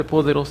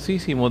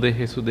poderosísimo de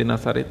Jesús de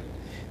Nazaret,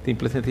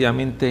 simple y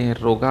sencillamente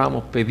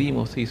rogamos,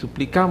 pedimos y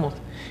suplicamos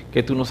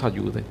que tú nos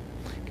ayudes,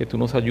 que tú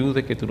nos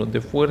ayudes, que tú nos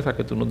des fuerza,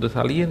 que tú nos des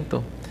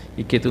aliento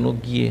y que tú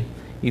nos guíes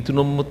y tú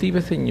nos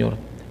motives, Señor,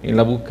 en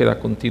la búsqueda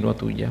continua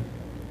tuya.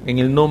 En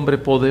el nombre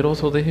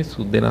poderoso de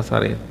Jesús de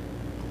Nazaret.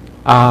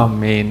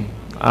 Amén,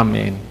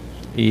 amén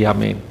y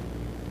amén.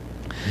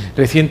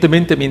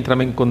 Recientemente, mientras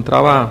me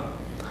encontraba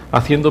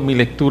haciendo mi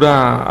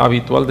lectura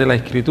habitual de la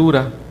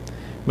Escritura,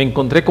 me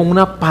encontré con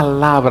una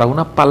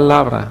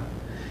palabra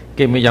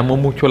que me llamó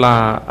mucho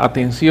la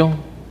atención.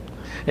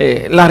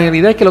 La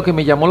realidad es que lo que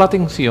me llamó la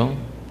atención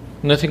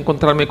no es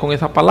encontrarme con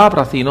esa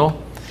palabra, sino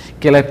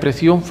que la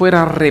expresión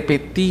fuera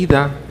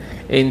repetida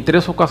en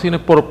 3 ocasiones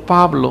por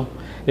Pablo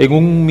en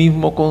un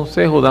mismo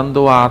consejo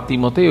dando a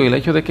Timoteo. Y el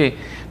hecho de que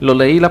lo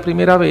leí la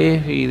primera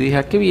vez y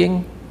dije, qué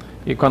bien,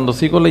 y cuando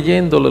sigo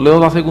leyendo, lo leo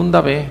la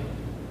segunda vez,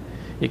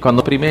 y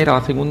cuando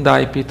la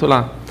segunda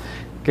epístola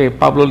que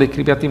Pablo le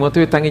escribe a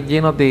Timoteo están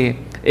llenos de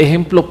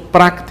ejemplos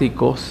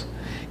prácticos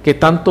que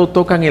tanto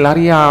tocan el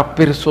área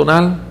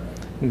personal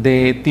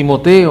de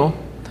Timoteo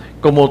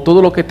como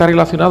todo lo que está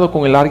relacionado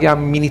con el área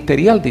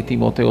ministerial de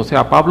Timoteo. O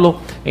sea, Pablo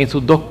en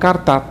sus 2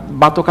 cartas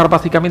va a tocar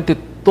básicamente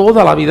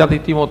toda la vida de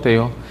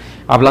Timoteo,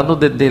 hablando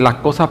desde las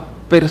cosas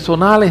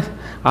personales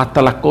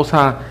hasta las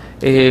cosas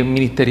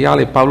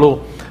ministeriales. Pablo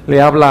le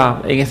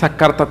habla en esas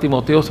cartas a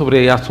Timoteo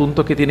sobre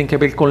asuntos que tienen que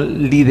ver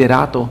con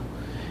liderato.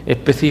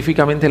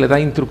 Específicamente le da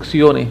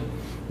instrucciones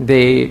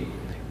de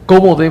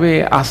cómo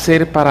debe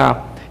hacer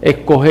para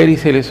escoger y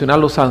seleccionar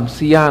los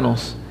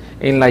ancianos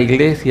en la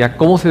iglesia,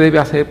 cómo se debe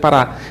hacer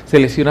para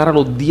seleccionar a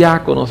los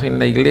diáconos en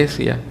la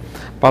iglesia.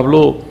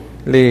 Pablo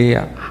le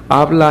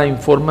habla en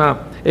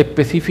forma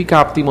específica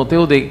a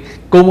Timoteo de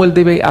cómo él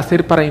debe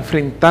hacer para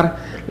enfrentar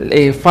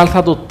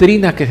falsas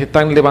doctrinas que se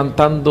están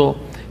levantando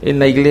en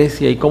la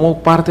iglesia, y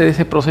cómo parte de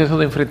ese proceso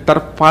de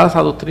enfrentar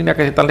falsas doctrinas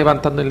que se están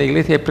levantando en la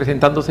iglesia y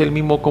presentándose él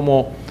mismo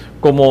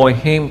como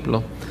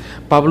ejemplo.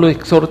 Pablo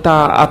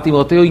exhorta a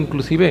Timoteo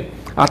inclusive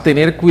a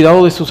tener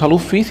cuidado de su salud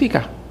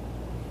física.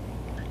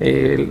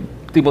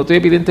 Timoteo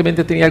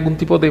evidentemente tenía algún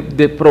tipo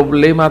de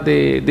problema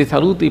de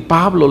salud, y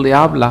Pablo le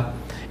habla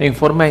en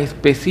forma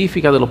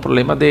específica de los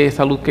problemas de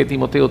salud que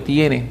Timoteo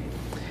tiene,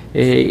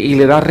 y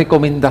le da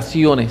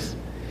recomendaciones.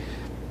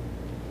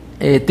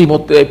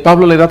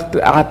 Pablo le da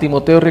a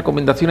Timoteo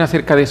recomendaciones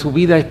acerca de su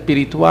vida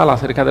espiritual,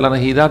 acerca de la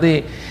necesidad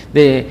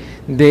de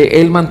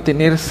él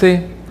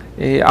mantenerse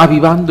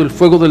avivando el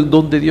fuego del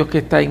don de Dios que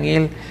está en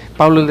él.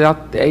 Pablo le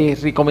da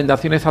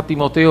recomendaciones a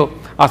Timoteo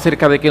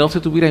acerca de que no se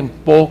tuviera en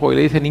poco, y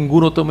le dice,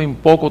 ninguno tome en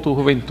poco tu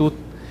juventud.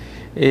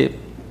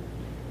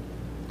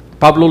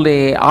 Pablo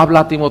le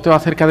habla a Timoteo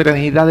acerca de la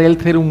necesidad de él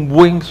ser un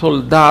buen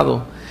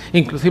soldado.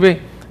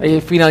 Inclusive,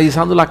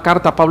 finalizando la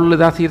carta, Pablo le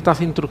da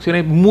ciertas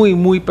instrucciones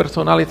muy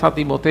personales a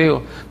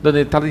Timoteo,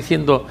 donde está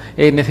diciendo,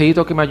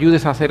 necesito que me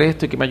ayudes a hacer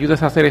esto y que me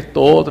ayudes a hacer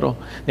esto otro,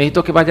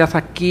 necesito que vayas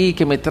aquí,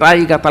 que me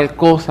traiga tal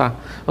cosa.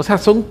 O sea,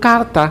 son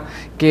cartas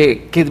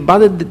que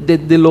van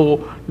desde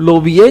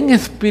lo bien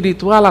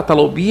espiritual hasta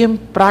lo bien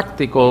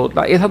práctico.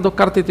 Esas 2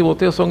 cartas de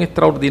Timoteo son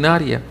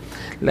extraordinarias.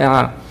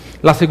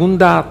 La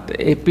segunda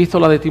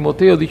epístola de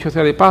Timoteo, dicho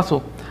sea de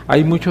paso,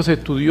 hay muchos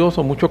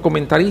estudiosos, muchos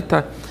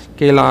comentaristas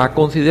que la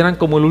consideran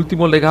como el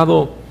último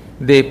legado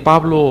de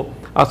Pablo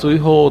a su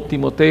hijo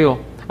Timoteo,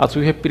 a su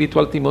hijo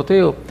espiritual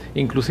Timoteo.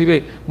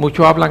 Inclusive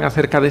muchos hablan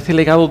acerca de ese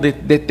legado de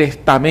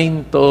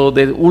testamento,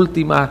 de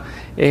últimos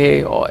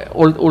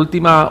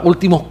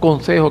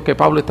consejos que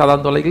Pablo está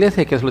dando a la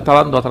iglesia y que se lo está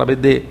dando a través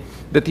de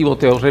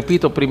Timoteo.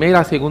 Repito,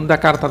 primera y segunda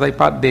carta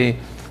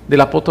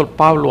del apóstol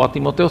Pablo a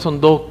Timoteo son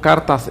 2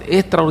 cartas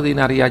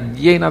extraordinarias,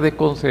 llenas de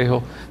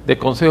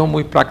consejos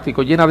muy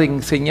prácticos, llenas de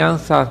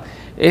enseñanzas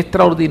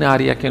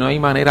extraordinarias que no hay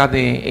manera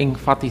de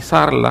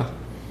enfatizarlas.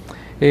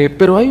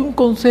 Pero hay un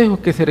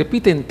consejo que se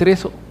repite en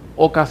 3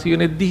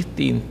 ocasiones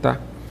distintas,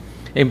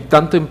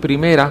 tanto en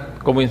primera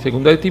como en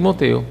segunda de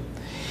Timoteo.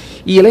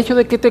 Y el hecho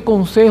de que este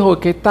consejo,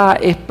 que esta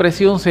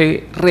expresión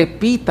se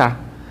repita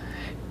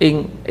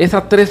en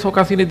esas 3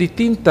 ocasiones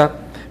distintas,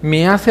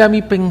 me hace a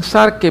mí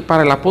pensar que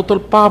para el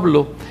apóstol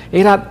Pablo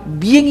era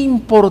bien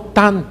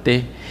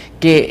importante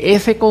que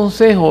ese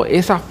consejo,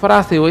 esa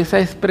frase o esa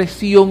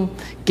expresión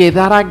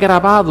quedara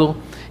grabado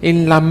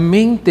en la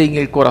mente, en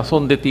el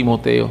corazón de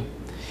Timoteo.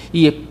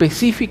 Y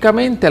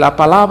específicamente la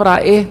palabra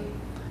es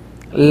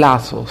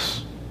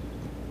lazos.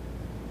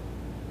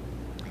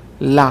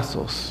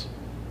 Lazos.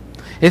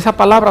 Esa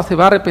palabra se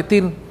va a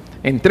repetir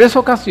en 3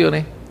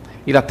 ocasiones,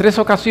 y las 3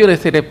 ocasiones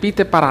se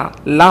repite para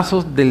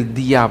lazos del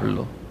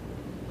diablo.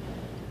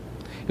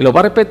 Y lo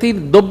va a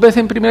repetir 2 veces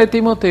en 1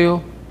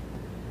 Timoteo,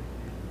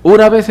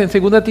 una vez en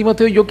 2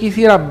 Timoteo. Yo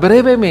quisiera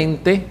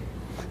brevemente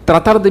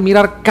tratar de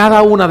mirar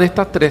cada una de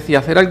estas 3 y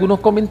hacer algunos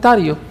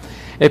comentarios,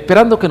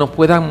 esperando que nos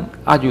puedan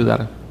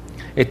ayudar.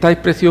 Esta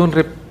expresión,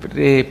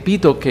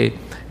 repito, que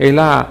es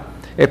la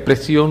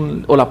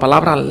expresión o la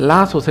palabra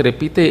lazo, se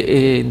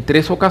repite en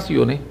 3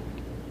 ocasiones.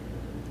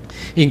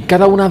 Y en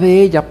cada una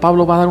de ellas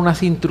Pablo va a dar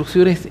unas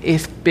instrucciones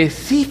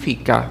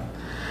específicas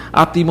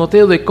a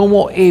Timoteo de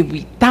cómo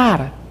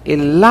evitar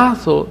el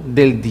lazo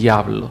del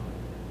diablo.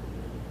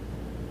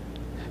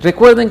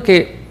 Recuerden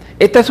que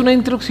esta es una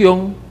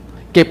instrucción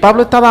que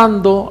Pablo está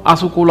dando a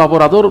su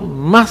colaborador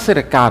más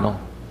cercano.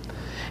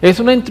 Es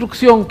una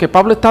instrucción que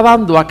Pablo está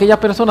dando a aquella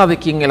persona de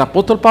quien el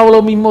apóstol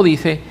Pablo mismo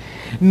dice: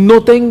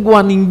 no tengo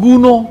a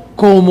ninguno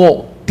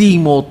como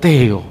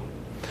Timoteo.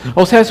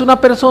 O sea, es una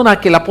persona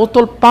que el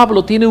apóstol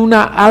Pablo tiene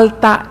una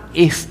alta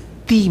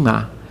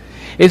estima.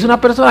 Es una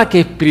persona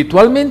que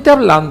espiritualmente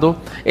hablando,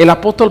 el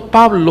apóstol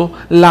Pablo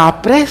la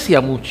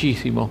aprecia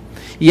muchísimo.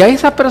 Y a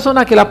esa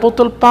persona que el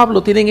apóstol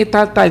Pablo tiene en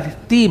esta alta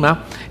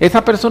estima,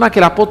 esa persona que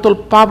el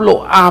apóstol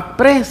Pablo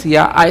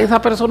aprecia, a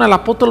esa persona el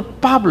apóstol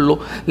Pablo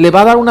le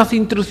va a dar unas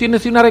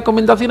instrucciones y unas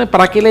recomendaciones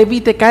para que él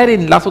evite caer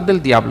en lazos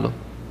del diablo.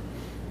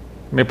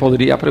 Me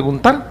podría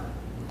preguntar,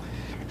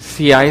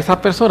 si a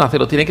esa persona se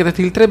lo tiene que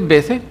decir 3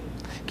 veces,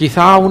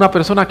 quizá a una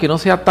persona que no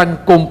sea tan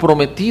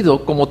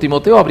comprometido como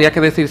Timoteo habría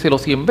que decírselo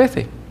 100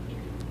 veces.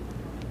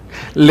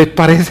 ¿Les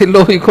parece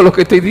lógico lo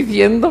que estoy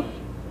diciendo?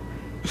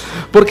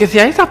 Porque si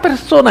a esa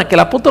persona que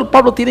el apóstol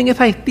Pablo tiene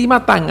esa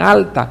estima tan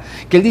alta,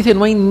 que él dice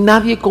no hay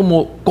nadie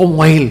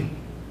como él,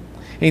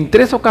 en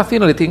 3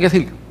 ocasiones le tiene que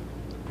decir,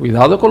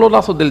 cuidado con los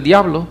lazos del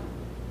diablo.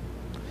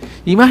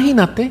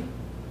 Imagínate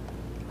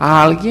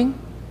a alguien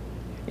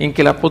en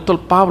que el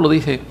apóstol Pablo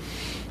dice,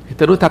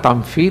 este no está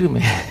tan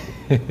firme.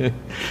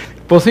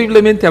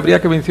 Posiblemente habría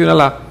que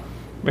mencionarla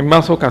en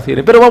más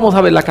ocasiones, pero vamos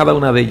a verla cada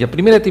una de ellas.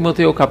 1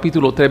 Timoteo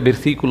capítulo 3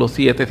 versículo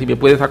 7, si me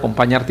puedes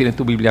acompañar, tienes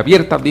tu Biblia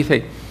abierta,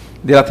 dice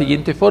de la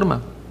siguiente forma: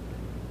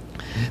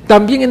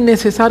 también es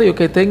necesario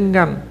que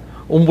tengan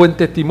un buen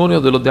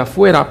testimonio de los de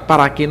afuera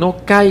para que no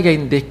caiga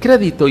en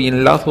descrédito y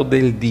en lazos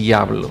del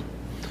diablo.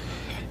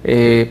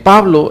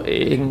 Pablo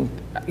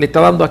le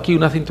está dando aquí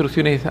unas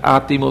instrucciones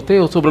a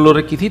Timoteo sobre los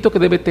requisitos que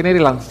debe tener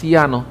el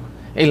anciano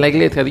en la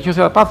iglesia. Dicho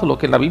sea de paso, lo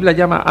que la Biblia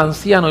llama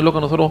anciano es lo que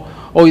nosotros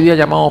hoy día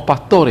llamamos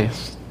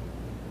pastores.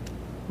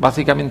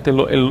 Básicamente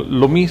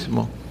lo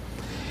mismo.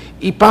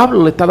 Y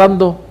Pablo le está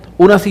dando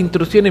unas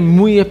instrucciones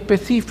muy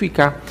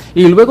específicas,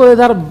 y luego de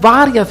dar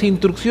varias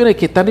instrucciones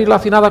que están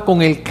relacionadas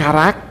con el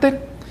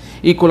carácter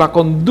y con la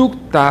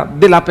conducta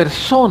de la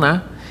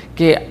persona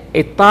que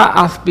está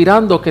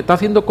aspirando, que está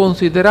siendo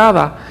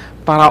considerada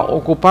para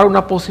ocupar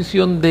una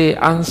posición de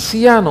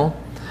anciano,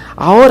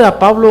 ahora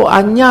Pablo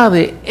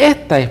añade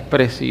esta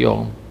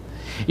expresión.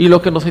 Y lo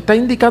que nos está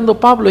indicando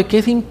Pablo es que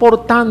es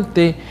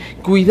importante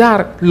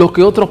cuidar lo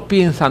que otros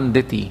piensan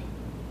de ti.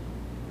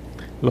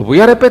 Lo voy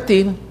a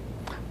repetir.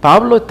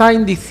 Pablo está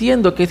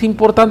diciendo que es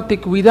importante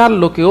cuidar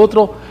lo que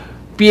otros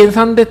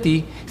piensan de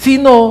ti, si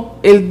no,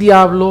 el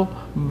diablo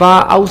va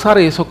a usar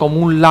eso como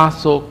un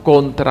lazo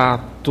contra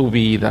tu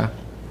vida.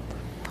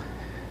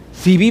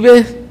 Si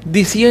vives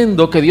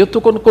diciendo que Dios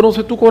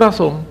conoce tu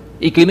corazón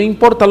y que no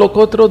importa lo que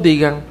otros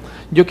digan,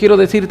 yo quiero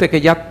decirte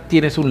que ya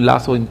tienes un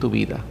lazo en tu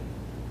vida.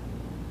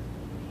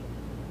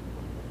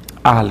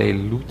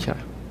 Aleluya.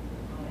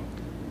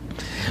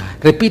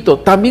 Repito,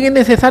 también es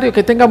necesario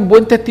que tengan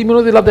buen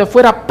testimonio de los de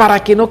afuera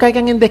para que no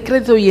caigan en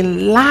descrédito y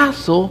en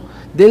lazo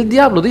del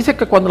diablo. Dice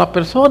que cuando las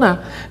personas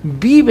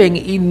viven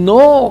y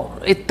no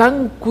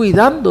están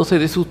cuidándose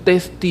de su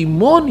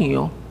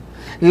testimonio,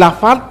 la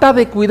falta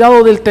de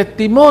cuidado del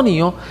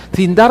testimonio,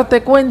 sin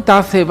darte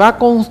cuenta, se va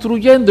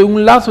construyendo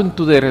un lazo en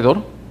tu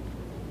derredor.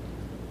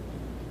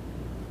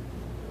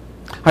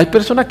 Hay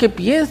personas que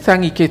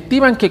piensan y que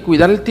estiman que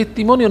cuidar el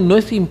testimonio no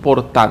es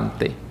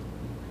importante.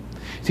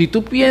 Si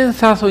tú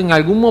piensas o en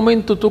algún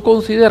momento tú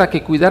consideras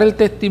que cuidar el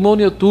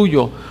testimonio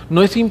tuyo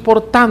no es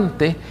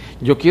importante,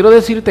 yo quiero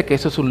decirte que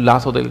eso es un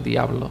lazo del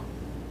diablo.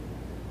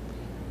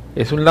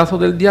 Es un lazo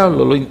del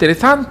diablo. Lo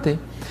interesante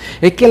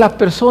es que las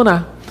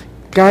personas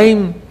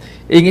caen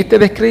en este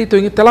descrédito,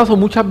 en este lazo,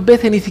 muchas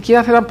veces ni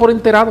siquiera se dan por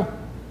enterados.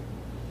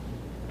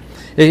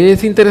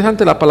 Es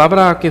interesante la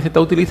palabra que se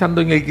está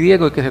utilizando en el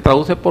griego y que se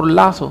traduce por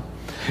lazo.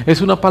 Es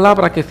una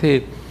palabra que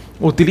se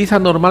utiliza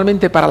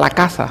normalmente para la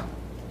caza.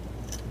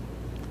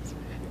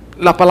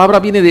 La palabra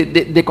viene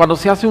de cuando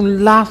se hace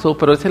un lazo,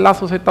 pero ese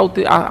lazo se está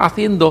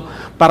haciendo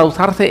para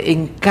usarse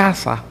en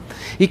caza.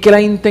 Y que la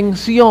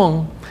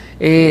intención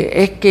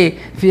es que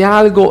sea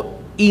algo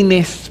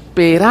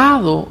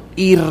inesperado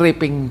y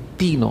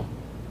repentino.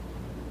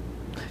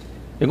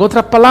 En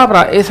otras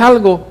palabras, es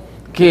algo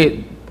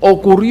que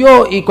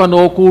ocurrió y cuando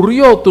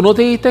ocurrió tú no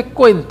te diste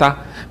cuenta,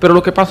 pero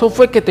lo que pasó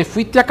fue que te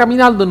fuiste a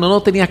caminar donde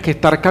no tenías que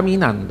estar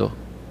caminando.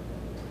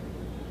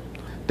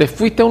 Te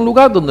fuiste a un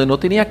lugar donde no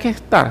tenías que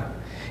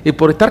estar. Y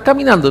por estar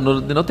caminando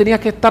donde no tenías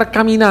que estar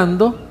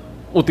caminando,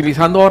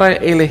 utilizando ahora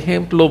el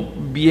ejemplo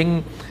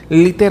bien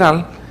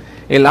literal,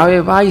 el ave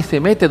va y se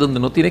mete donde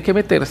no tiene que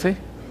meterse,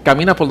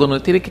 camina por donde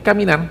no tiene que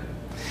caminar,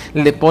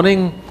 le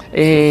ponen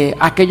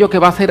aquello que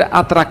va a ser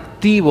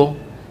atractivo,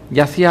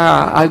 ya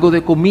sea algo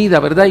de comida,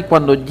 ¿verdad? Y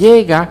cuando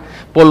llega,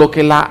 por lo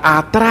que la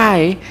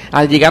atrae,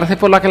 al llegarse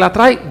por la que la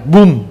atrae,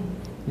 ¡boom!,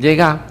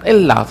 llega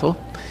el lazo,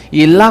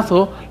 y el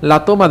lazo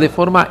la toma de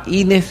forma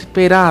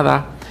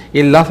inesperada,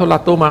 y el lazo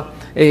la toma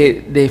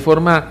de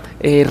forma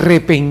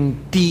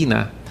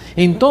repentina.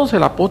 Entonces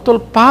el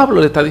apóstol Pablo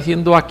le está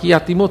diciendo aquí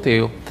a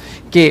Timoteo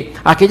que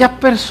aquellas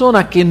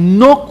personas que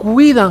no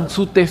cuidan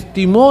su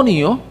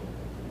testimonio,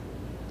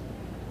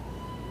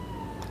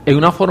 en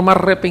una forma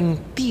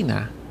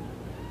repentina,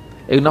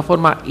 en una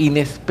forma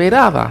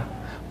inesperada,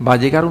 va a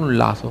llegar un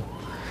lazo.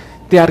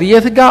 Te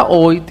arriesgas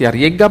hoy, te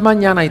arriesgas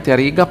mañana y te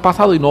arriesgas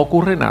pasado y no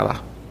ocurre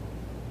nada.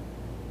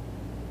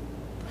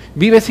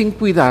 Vives sin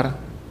cuidar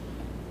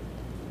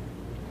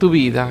tu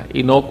vida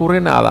y no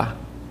ocurre nada,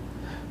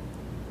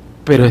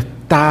 pero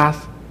estás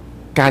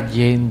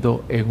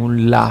cayendo en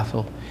un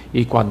lazo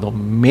y cuando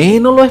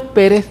menos lo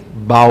esperes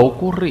va a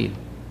ocurrir.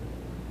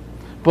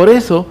 Por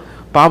eso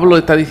Pablo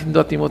está diciendo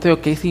a Timoteo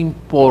que es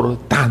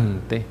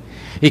importante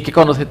y que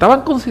cuando se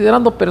estaban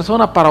considerando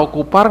personas para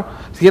ocupar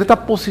ciertas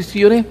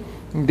posiciones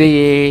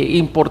de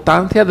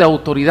importancia, de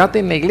autoridad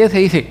en la iglesia,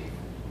 dice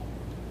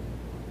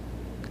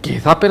que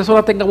esa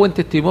persona tenga buen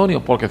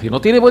testimonio, porque si no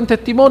tiene buen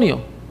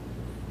testimonio,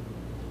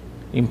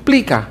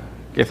 implica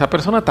que esa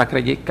persona está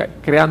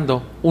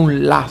creando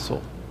un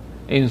lazo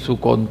en su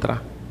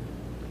contra.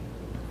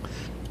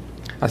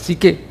 Así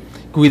que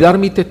cuidar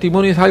mi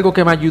testimonio es algo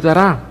que me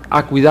ayudará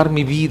a cuidar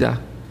mi vida.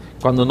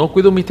 Cuando no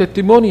cuido mi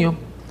testimonio,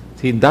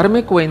 sin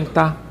darme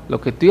cuenta,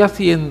 lo que estoy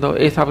haciendo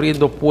es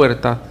abriendo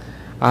puertas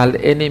al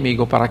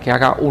enemigo para que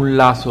haga un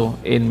lazo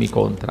en mi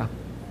contra.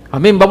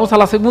 Amén. Vamos a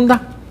la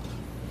segunda.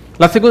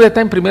 La segunda está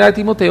en 1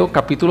 Timoteo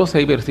capítulo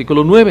 6,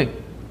 versículo 9.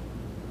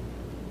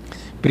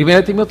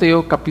 1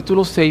 Timoteo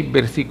capítulo 6,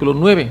 versículo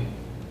 9.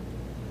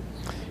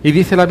 Y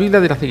dice la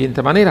Biblia de la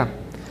siguiente manera: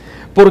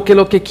 porque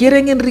los que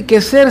quieren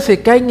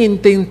enriquecerse caen en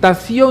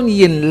tentación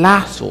y en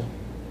lazo,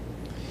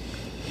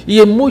 y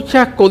en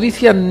muchas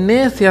codicias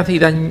necias y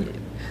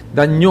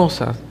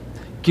dañosas,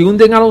 que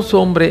hunden a los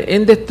hombres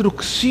en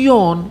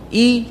destrucción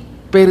y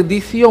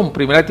perdición.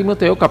 1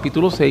 Timoteo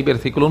capítulo 6,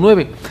 versículo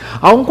 9.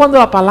 Aun cuando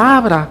la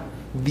palabra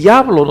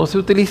diablo no se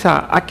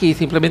utiliza aquí,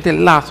 simplemente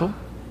el lazo,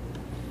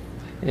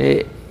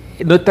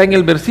 no está en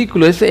el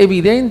versículo, es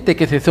evidente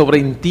que se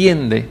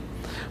sobreentiende,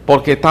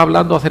 porque está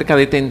hablando acerca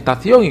de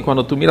tentación, y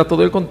cuando tú miras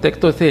todo el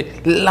contexto,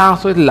 ese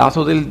lazo es el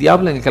lazo del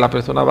diablo en el que la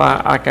persona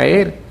va a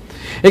caer.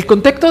 El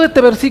contexto de este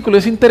versículo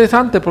es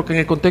interesante, porque en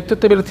el contexto de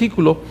este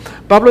versículo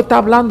Pablo está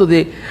hablando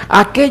de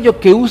aquellos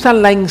que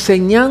usan la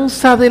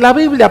enseñanza de la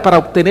Biblia para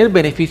obtener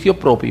beneficio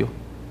propio.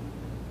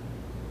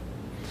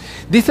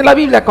 Dice la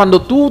Biblia,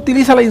 cuando tú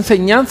utilizas la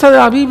enseñanza de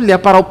la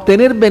Biblia para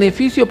obtener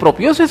beneficio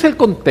propio, ese es el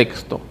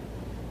contexto.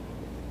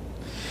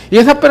 Y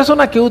esas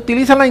personas que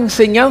utilizan la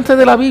enseñanza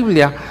de la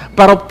Biblia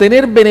para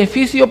obtener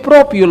beneficio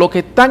propio, lo que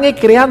están es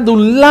creando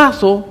un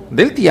lazo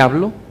del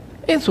diablo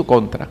en su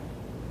contra.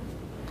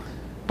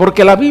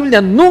 Porque la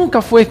Biblia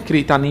nunca fue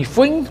escrita ni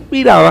fue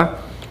inspirada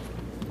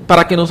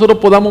para que nosotros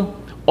podamos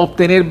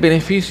obtener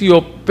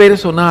beneficios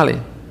personales.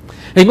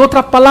 En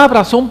otras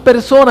palabras, son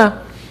personas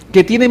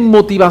que tienen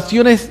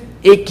motivaciones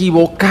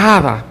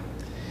equivocadas.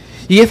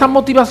 Y esas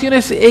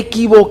motivaciones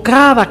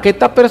equivocadas que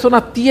estas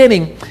personas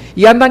tienen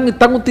y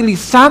están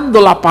utilizando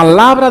la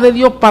palabra de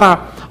Dios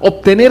para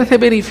obtener ese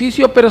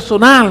beneficio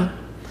personal.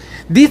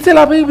 Dice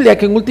la Biblia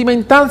que en última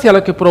instancia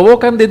lo que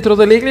provocan dentro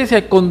de la iglesia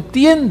es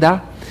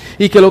contienda,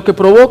 y que lo que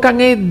provocan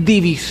es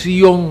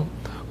división.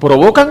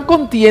 Provocan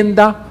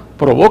contienda,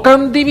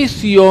 provocan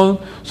división.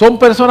 Son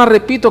personas,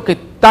 repito, que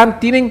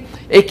tienen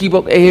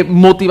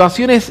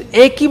motivaciones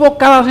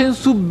equivocadas en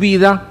sus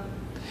vidas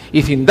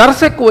y sin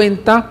darse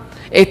cuenta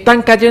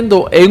están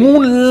cayendo en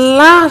un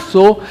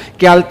lazo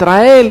que al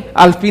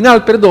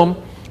final,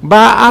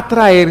 va a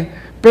traer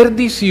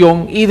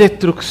perdición y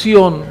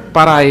destrucción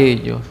para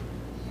ellos.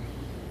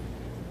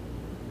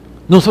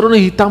 Nosotros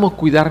necesitamos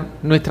cuidar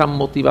nuestras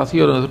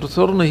motivaciones,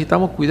 nosotros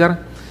necesitamos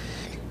cuidar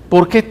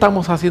por qué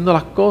estamos haciendo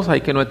las cosas,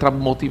 y que nuestras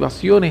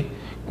motivaciones,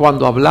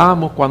 cuando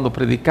hablamos, cuando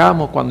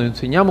predicamos, cuando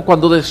enseñamos,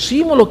 cuando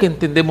decimos lo que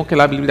entendemos que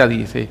la Biblia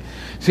dice,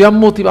 sean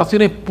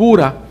motivaciones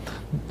puras,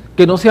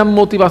 que no sean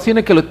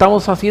motivaciones que lo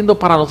estamos haciendo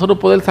para nosotros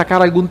poder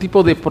sacar algún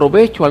tipo de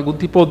provecho, algún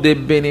tipo de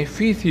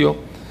beneficio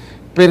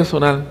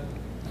personal.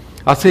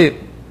 Hace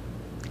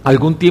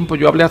algún tiempo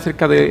yo hablé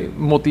acerca de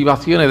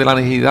motivaciones, de la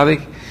necesidad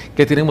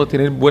que tenemos de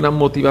tener buenas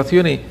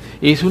motivaciones,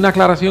 y hice una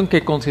aclaración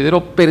que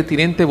considero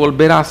pertinente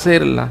volver a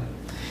hacerla,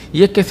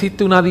 y es que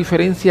existe una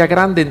diferencia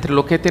grande entre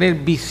lo que es tener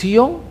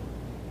visión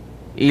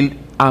y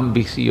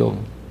ambición.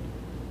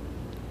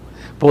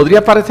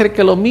 Podría parecer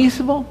que es lo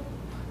mismo,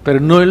 pero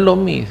no es lo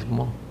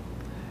mismo.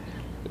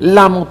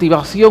 La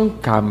motivación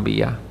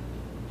cambia.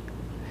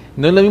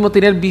 No es lo mismo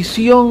tener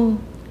visión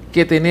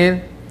que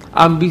tener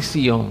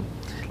ambición.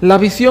 La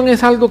visión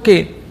es algo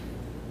que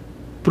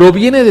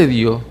proviene de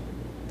Dios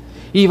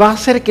y va a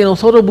hacer que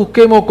nosotros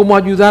busquemos cómo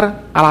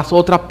ayudar a las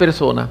otras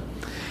personas.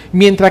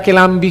 Mientras que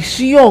la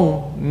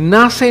ambición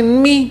nace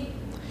en mí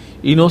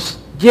y nos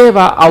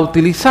lleva a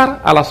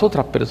utilizar a las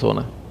otras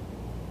personas.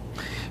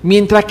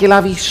 Mientras que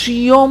la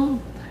visión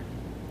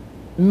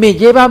me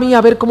lleva a mí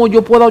a ver cómo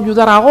yo puedo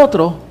ayudar a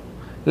otros,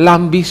 la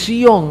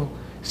ambición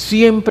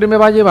siempre me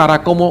va a llevar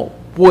a cómo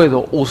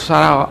puedo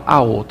usar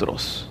a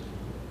otros.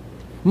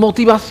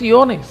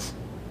 Motivaciones.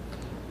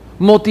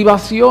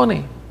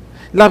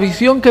 La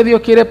visión que Dios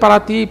quiere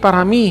para ti y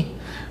para mí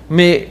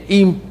me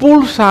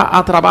impulsa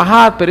a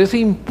trabajar, pero ese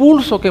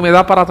impulso que me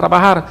da para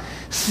trabajar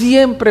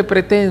siempre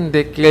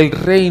pretende que el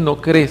reino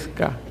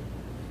crezca,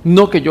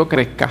 no que yo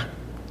crezca,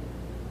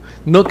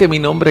 no que mi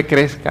nombre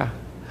crezca,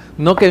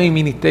 no que mi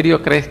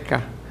ministerio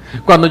crezca.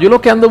 Cuando yo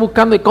lo que ando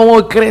buscando es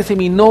cómo crece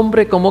mi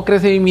nombre, cómo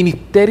crece mi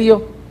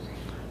ministerio,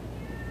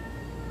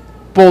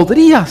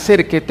 podría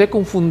ser que esté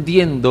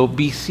confundiendo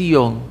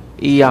visión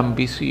y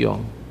ambición.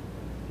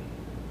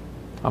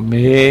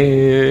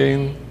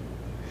 Amén.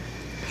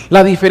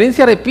 La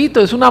diferencia,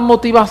 repito, es una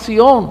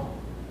motivación.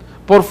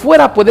 Por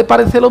fuera puede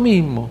parecer lo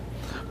mismo.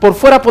 Por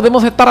fuera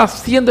podemos estar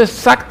haciendo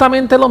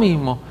exactamente lo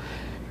mismo.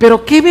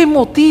 Pero ¿qué me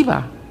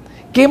motiva?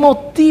 ¿Qué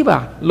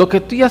motiva lo que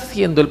estoy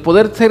haciendo? ¿El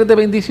poder ser de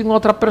bendición a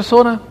otra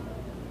persona?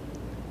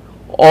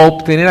 ¿O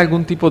obtener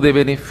algún tipo de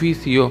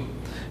beneficio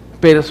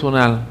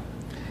personal?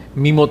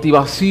 Mi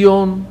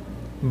motivación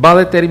va a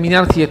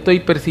determinar si estoy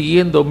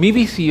persiguiendo mi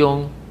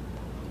visión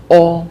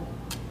o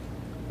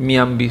mi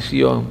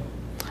ambición.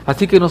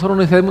 Así que nosotros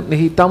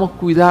necesitamos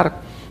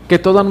cuidar que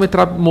todas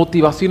nuestras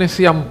motivaciones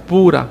sean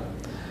puras.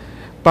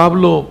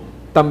 Pablo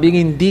también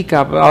indica,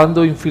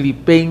 hablando en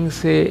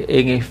Filipenses,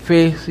 en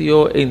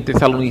Efesios, en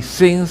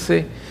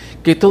Tesalonicenses,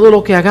 que todo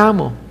lo que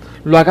hagamos,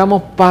 lo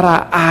hagamos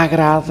para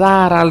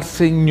agradar al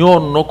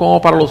Señor, no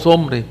como para los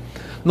hombres.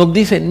 Nos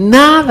dice,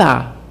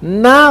 nada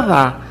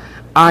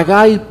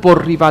hagáis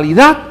por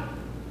rivalidad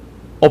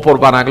o por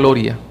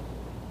vanagloria.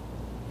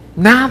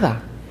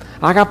 Nada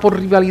haga por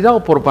rivalidad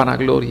o por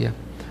vanagloria.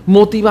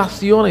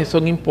 Motivaciones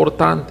son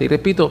importantes. Y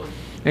repito,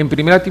 en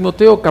 1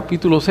 Timoteo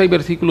capítulo 6,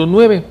 versículo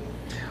 9,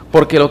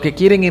 porque los que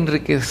quieren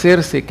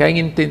enriquecerse caen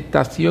en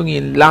tentación y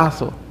en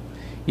lazo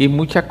y en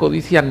mucha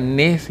codicia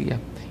necia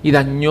y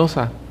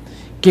dañosa,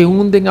 que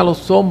hunden a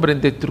los hombres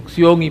en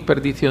destrucción y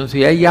perdición.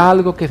 Si hay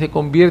algo que se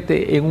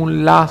convierte en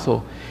un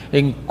lazo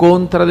en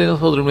contra de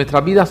nosotros en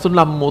nuestra vida, son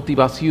las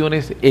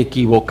motivaciones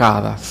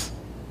equivocadas.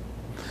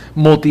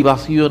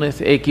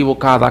 Motivaciones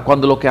equivocadas.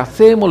 Cuando lo que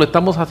hacemos lo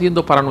estamos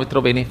haciendo para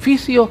nuestro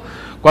beneficio,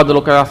 cuando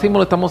lo que hacemos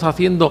lo estamos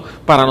haciendo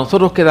para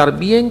nosotros quedar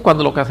bien,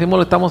 cuando lo que hacemos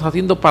lo estamos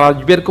haciendo para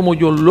ver cómo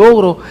yo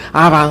logro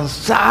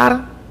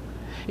avanzar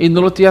y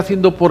no lo estoy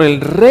haciendo por el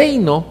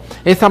reino,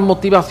 esas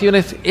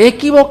motivaciones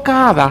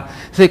equivocadas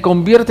se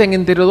convierten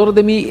alrededor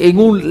de mí en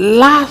un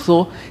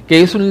lazo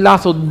que es un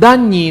lazo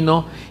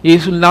dañino y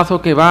es un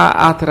lazo que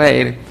va a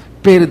traer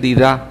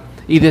pérdida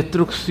y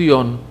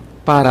destrucción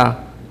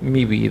para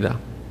mi vida.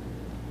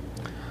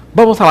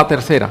 Vamos a la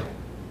tercera.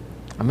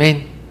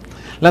 Amén.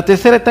 La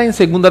tercera está en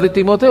 2 de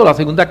Timoteo, la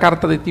segunda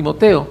carta de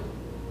Timoteo.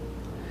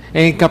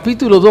 En el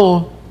capítulo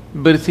 2,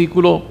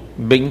 versículo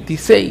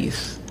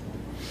 26.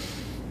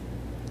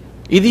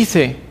 Y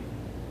dice,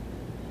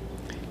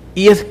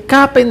 y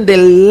escapen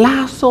del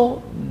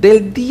lazo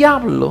del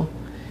diablo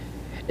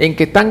en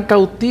que están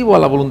cautivos a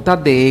la voluntad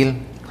de él.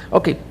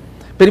 Ok,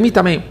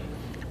 permítame.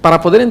 Para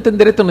poder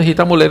entender esto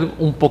necesitamos leer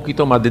un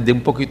poquito más, desde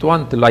un poquito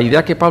antes. La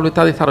idea que Pablo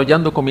está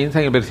desarrollando comienza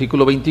en el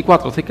versículo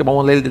 24, así que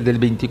vamos a leer desde el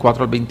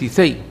 24 al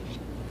 26.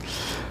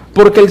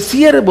 Porque el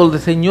siervo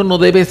del Señor no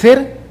debe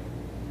ser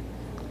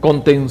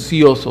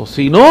contencioso,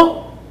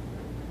 sino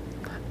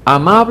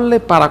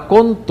amable para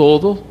con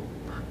todos,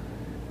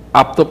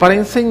 apto para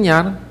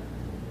enseñar,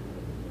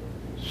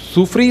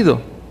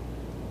 sufrido.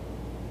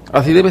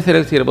 Así debe ser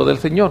el siervo del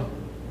Señor.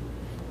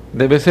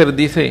 Debe ser,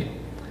 dice,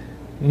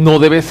 no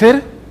debe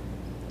ser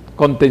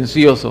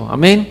contencioso.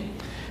 Amén.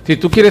 Si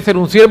tú quieres ser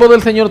un siervo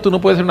del Señor, tú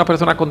no puedes ser una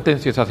persona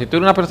contenciosa. Si tú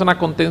eres una persona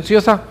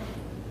contenciosa,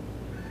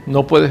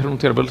 no puedes ser un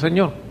siervo del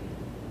Señor.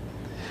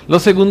 Lo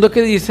segundo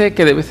que dice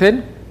que debe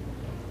ser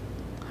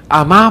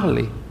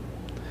amable.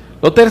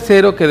 Lo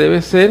tercero que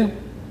debe ser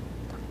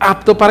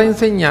apto para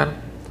enseñar.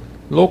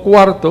 Lo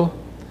cuarto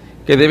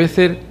que debe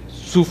ser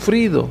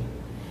sufrido.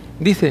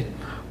 Dice,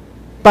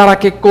 para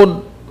que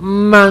con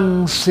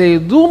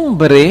mansedumbre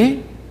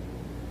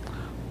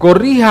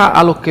corrija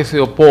a los que se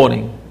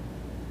oponen.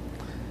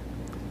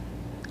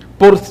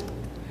 Por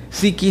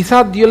si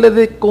quizás Dios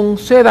les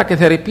conceda que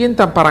se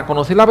arrepientan para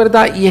conocer la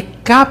verdad y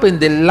escapen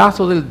del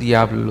lazo del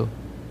diablo,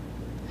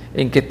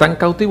 en que están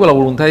cautivos a la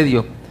voluntad de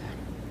Dios.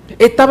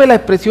 Esta vez la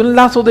expresión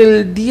lazo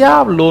del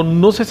diablo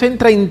no se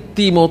centra en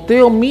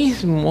Timoteo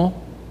mismo,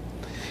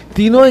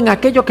 sino en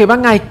aquellos que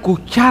van a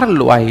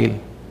escucharlo a él.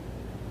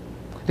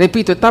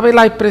 Repito, esta vez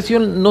la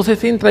expresión no se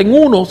centra en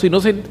uno,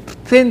 sino se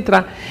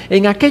centra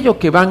en aquellos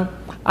que van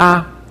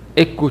a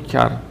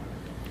escuchar.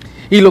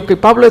 Y lo que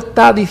Pablo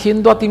está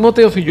diciendo a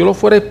Timoteo, si yo lo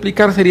fuera a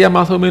explicar, sería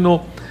más o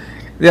menos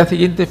de la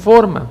siguiente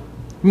forma.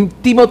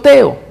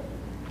 Timoteo,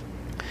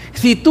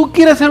 si tú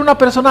quieres ser una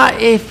persona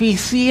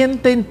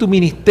eficiente en tu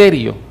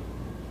ministerio,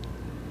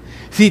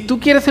 si tú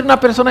quieres ser una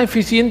persona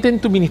eficiente en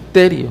tu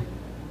ministerio,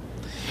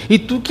 y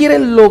tú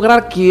quieres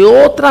lograr que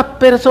otras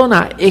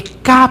personas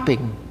escapen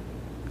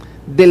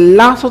del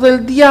lazo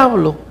del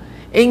diablo,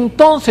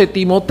 entonces,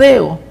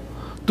 Timoteo,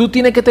 tú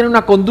tienes que tener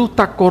una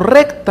conducta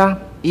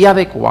correcta y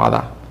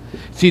adecuada.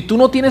 Si tú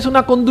no tienes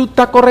una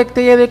conducta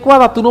correcta y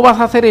adecuada, tú no vas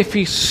a ser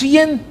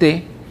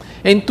eficiente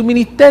en tu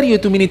ministerio, y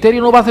tu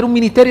ministerio no va a ser un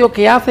ministerio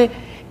que hace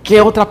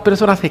que otras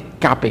personas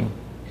escapen.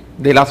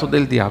 de lazos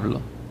del diablo.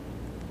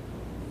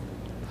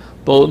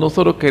 Todos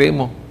nosotros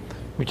queremos,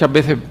 muchas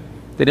veces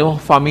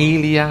tenemos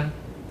familia,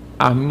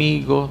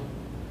 amigos,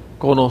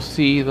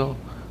 conocidos,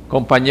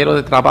 compañeros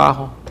de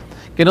trabajo,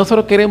 que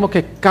nosotros queremos que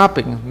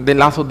escapen de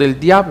lazos del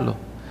diablo.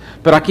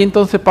 Pero aquí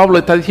entonces Pablo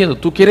está diciendo,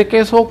 ¿tú quieres que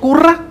eso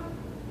ocurra?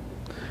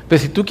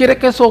 Pues si tú quieres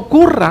que eso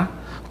ocurra,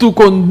 tu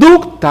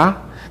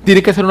conducta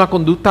tiene que ser una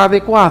conducta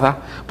adecuada,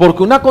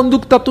 porque una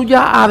conducta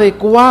tuya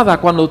adecuada,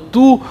 cuando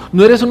tú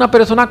no eres una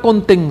persona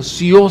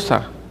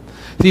contenciosa,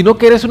 sino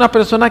que eres una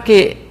persona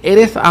que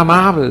eres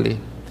amable,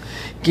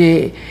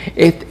 que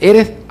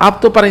eres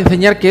apto para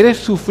enseñar, que eres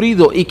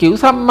sufrido y que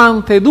usas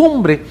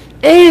mansedumbre,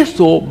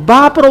 eso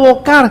va a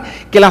provocar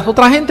que las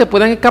otras gentes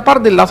puedan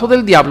escapar del lazo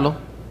del diablo.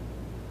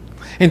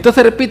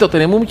 Entonces, repito,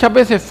 tenemos muchas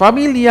veces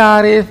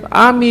familiares,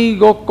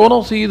 amigos,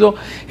 conocidos,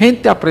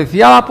 gente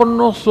apreciada por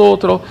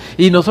nosotros,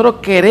 y nosotros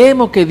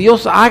queremos que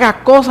Dios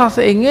haga cosas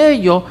en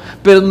ellos,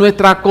 pero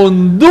nuestra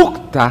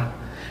conducta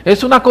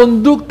es una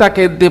conducta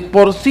que de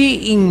por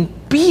sí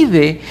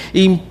impide,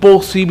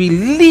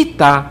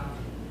 imposibilita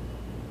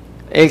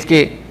el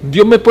que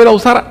Dios me pueda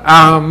usar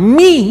a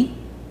mí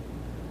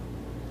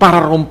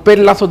para romper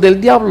lazos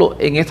del diablo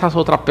en esas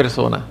otras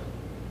personas.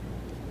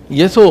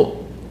 Y eso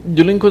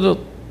yo lo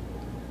encuentro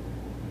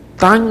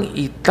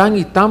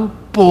tan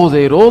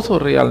poderoso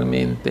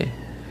realmente.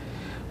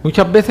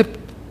 Muchas veces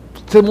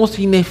somos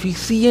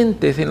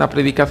ineficientes en la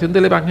predicación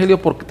del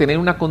Evangelio por tener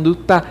una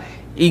conducta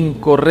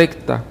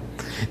incorrecta.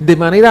 De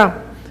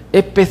manera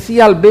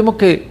especial vemos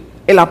que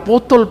el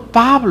apóstol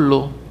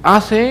Pablo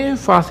hace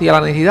énfasis a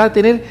la necesidad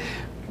de tener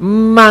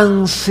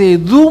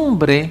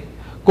mansedumbre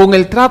con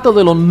el trato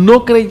de los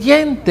no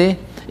creyentes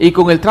y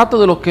con el trato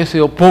de los que se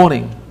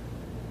oponen.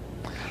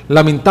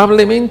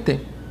 Lamentablemente,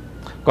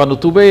 cuando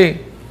tú ves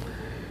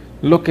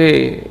lo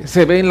que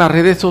se ve en las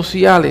redes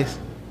sociales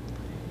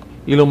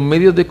y los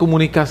medios de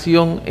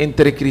comunicación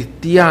entre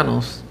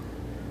cristianos,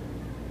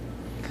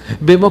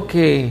 vemos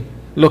que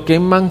lo que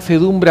es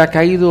mansedumbre ha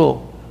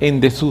caído en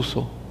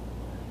desuso.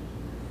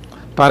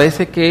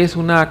 Parece que es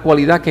una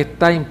cualidad que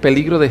está en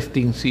peligro de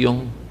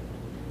extinción.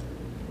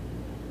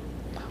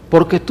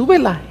 Porque tú ves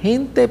la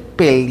gente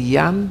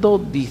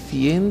peleando,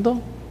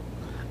 diciendo,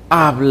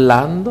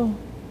 hablando.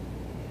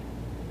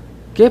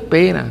 ¡Qué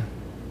pena!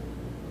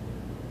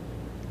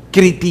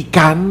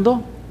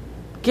 Criticando.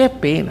 ¡Qué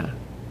pena!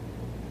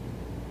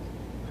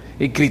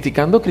 Y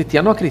criticando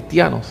cristianos a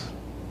cristianos.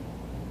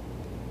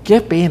 ¡Qué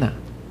pena!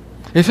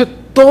 Eso es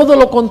todo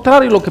lo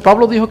contrario a lo que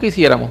Pablo dijo que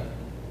hiciéramos.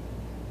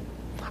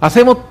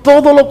 Hacemos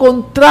todo lo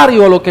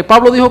contrario a lo que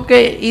Pablo dijo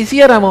que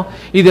hiciéramos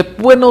y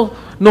después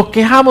nos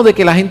quejamos de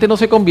que la gente no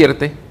se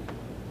convierte.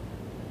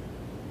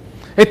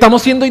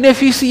 Estamos siendo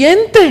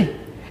ineficientes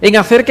en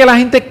hacer que la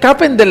gente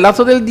escapen del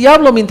lazo del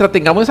diablo mientras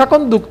tengamos esa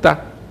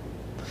conducta.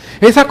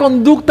 Esa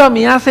conducta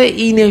me hace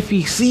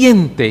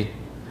ineficiente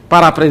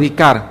para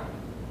predicar.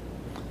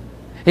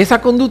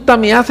 Esa conducta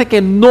me hace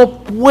que no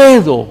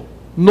puedo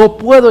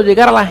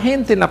llegar a la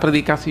gente en la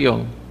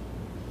predicación.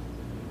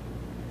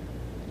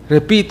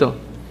 Repito,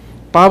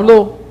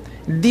 Pablo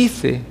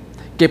dice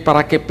que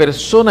para que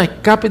personas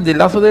escapen del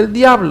lazo del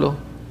diablo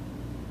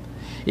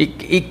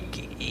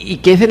y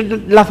que ese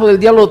lazo del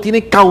diablo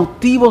tiene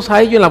cautivos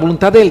a ellos en la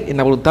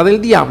voluntad del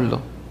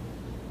diablo,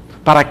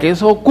 para que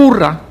eso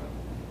ocurra,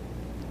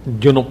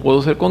 yo no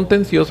puedo ser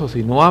contencioso,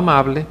 sino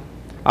amable,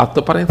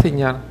 apto para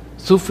enseñar,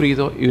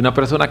 sufrido y una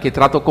persona que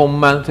trato con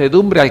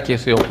mansedumbre al que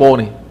se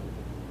opone.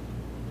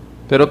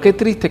 Pero qué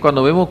triste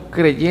cuando vemos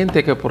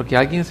creyentes que porque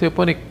alguien se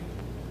opone,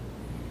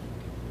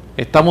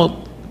 estamos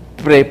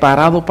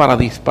preparados para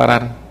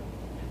disparar.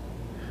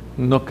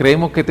 Nos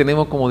creemos que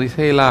tenemos, como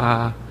dice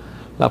la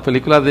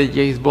película de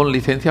James Bond,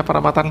 licencia para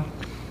matar.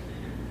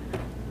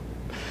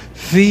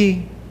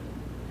 Sí,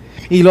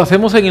 y lo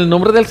hacemos en el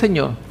nombre del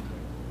Señor.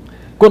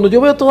 Cuando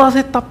yo veo todas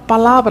estas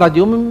palabras,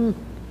 yo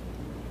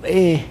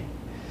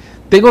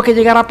tengo que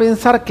llegar a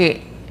pensar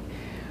que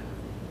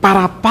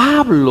para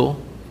Pablo,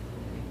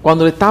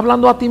 cuando le está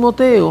hablando a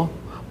Timoteo,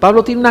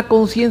 Pablo tiene una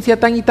conciencia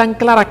tan y tan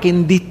clara que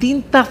en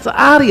distintas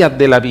áreas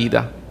de la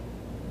vida,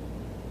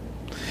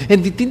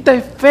 en distintas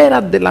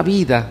esferas de la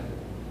vida,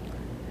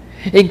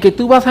 en que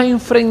tú vas a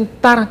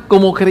enfrentar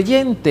como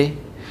creyente,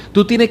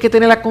 tú tienes que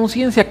tener la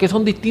conciencia que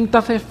son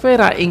distintas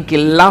esferas en que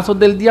lazos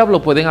del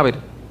diablo pueden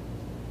haber.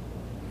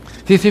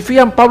 Si se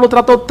fijan, Pablo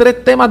trató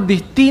 3 temas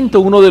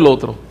distintos uno del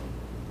otro.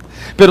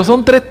 Pero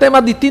son 3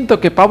 temas distintos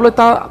que Pablo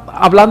está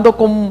hablando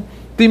con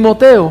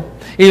Timoteo.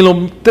 Y en los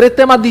 3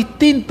 temas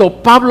distintos,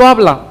 Pablo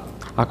habla,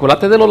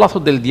 acuérdate de los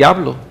lazos del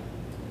diablo.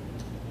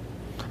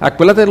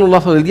 Acuérdate de los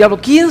lazos del diablo.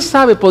 ¿Quién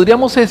sabe?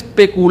 Podríamos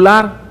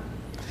especular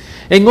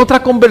en otras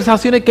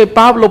conversaciones que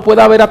Pablo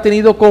pueda haber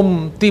tenido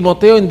con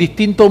Timoteo en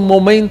distintos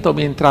momentos,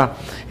 mientras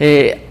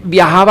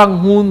viajaban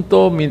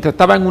juntos, mientras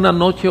estaban una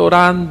noche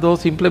orando,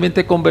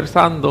 simplemente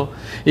conversando,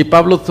 y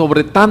Pablo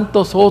sobre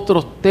tantos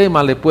otros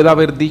temas le puede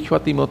haber dicho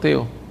a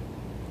Timoteo,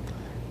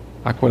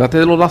 acuérdate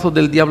de los lazos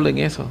del diablo en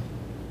eso.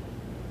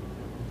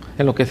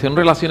 En lo que son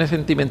relaciones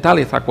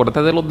sentimentales,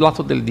 acuérdate de los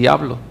lazos del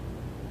diablo.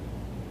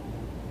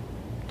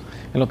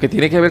 En lo que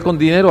tiene que ver con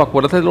dinero,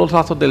 acuérdate de los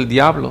lazos del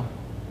diablo.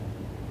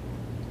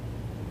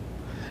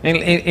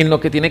 En lo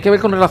que tiene que ver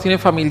con relaciones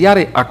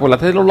familiares,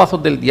 acuérdate de los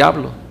lazos del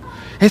diablo.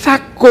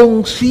 Esa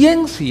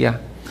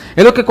conciencia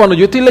es lo que cuando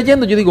yo estoy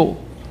leyendo, yo digo,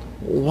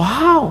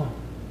 wow,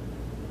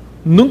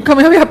 nunca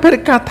me había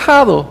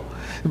percatado.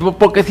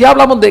 Porque si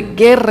hablamos de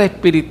guerra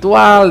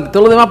espiritual, de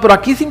todo lo demás, pero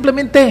aquí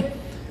simplemente,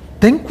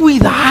 ten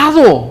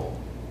cuidado.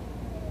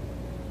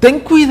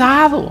 Ten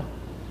cuidado.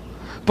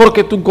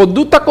 Porque tu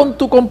conducta con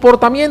tu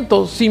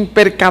comportamiento, sin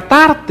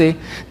percatarte,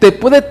 te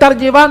puede estar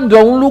llevando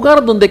a un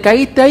lugar donde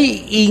caíste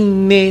ahí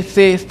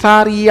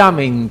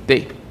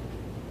innecesariamente.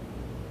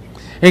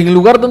 En el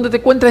lugar donde te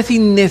encuentres es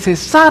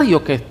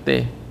innecesario que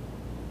estés.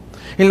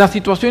 En la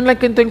situación en la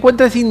que te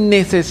encuentres es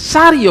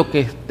innecesario que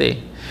estés.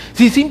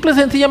 Si simple y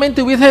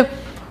sencillamente hubiese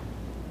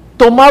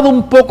tomado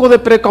un poco de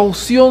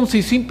precaución,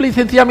 si simple y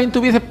sencillamente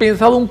hubiese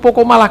pensado un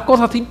poco más las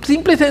cosas, si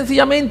simple y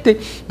sencillamente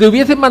te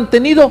hubiese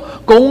mantenido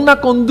con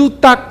una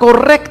conducta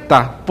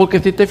correcta, porque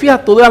si te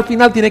fijas, todo al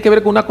final tiene que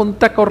ver con una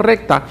conducta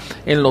correcta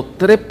en los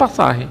 3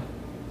 pasajes.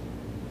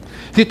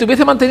 Si te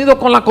hubiese mantenido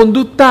con la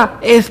conducta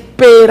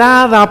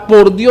esperada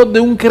por Dios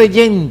de un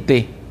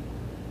creyente,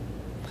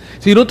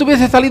 si no te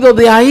hubiese salido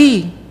de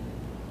ahí,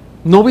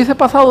 no hubiese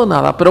pasado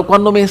nada. Pero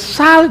cuando me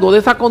salgo de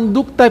esa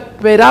conducta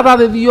esperada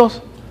de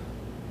Dios,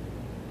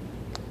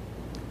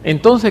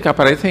 entonces que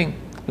aparece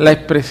la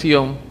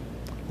expresión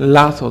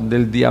lazos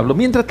del diablo.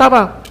 Mientras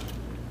estaba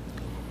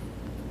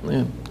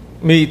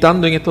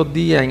meditando en estos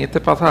días, en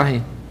este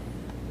pasaje,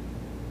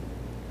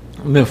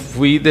 me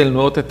fui del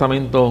Nuevo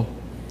Testamento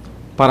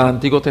para el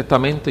Antiguo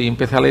Testamento y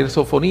empecé a leer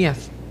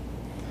Sofonías.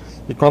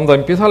 Y cuando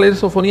empiezo a leer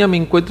Sofonías me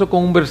encuentro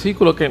con un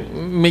versículo que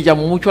me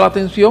llamó mucho la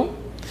atención,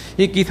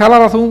 y quizá la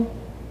razón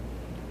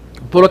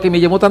por la que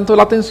me llamó tanto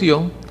la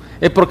atención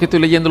es porque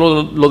estoy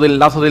leyendo lo del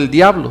lazo del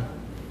diablo.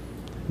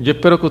 Yo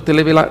espero que usted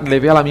le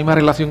vea la misma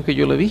relación que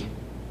yo le vi.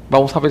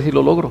 Vamos a ver si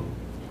lo logro.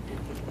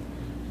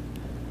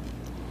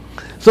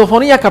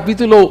 Sofonías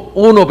capítulo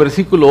 1,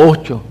 versículo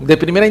 8. De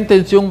primera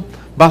intención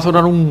va a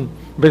sonar un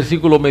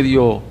versículo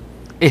medio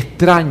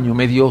extraño,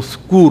 medio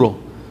oscuro,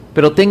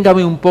 pero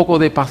téngame un poco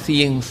de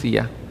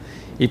paciencia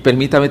y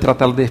permítame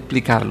tratar de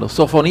explicarlo.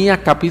 Sofonías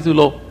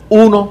capítulo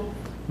 1,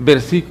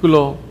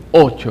 versículo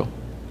 8.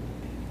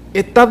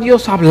 Está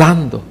Dios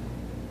hablando.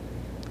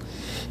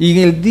 Y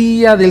en el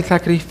día del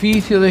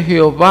sacrificio de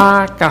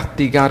Jehová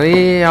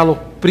castigaré a los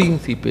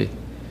príncipes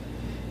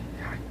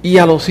y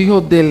a los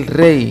hijos del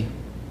rey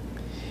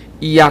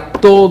y a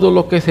todos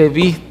los que se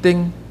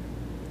visten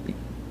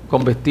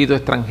con vestidos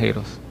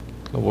extranjeros.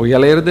 Lo voy a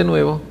leer de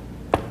nuevo.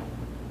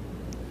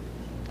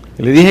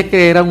 Le dije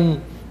que era un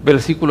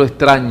versículo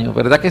extraño,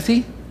 ¿verdad que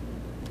sí?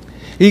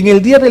 Y en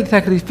el día del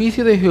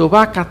sacrificio de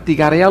Jehová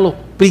castigaré a los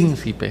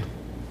príncipes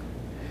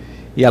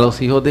y a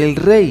los hijos del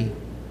rey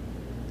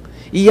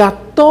y a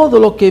todos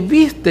los que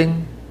visten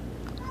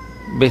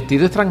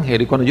vestido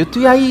extranjero. Y cuando yo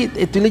estoy ahí,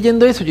 estoy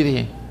leyendo eso, yo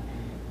dije,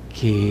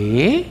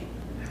 ¿qué?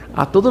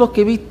 A todos los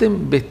que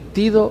visten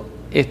vestido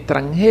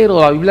extranjero,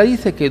 la Biblia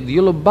dice que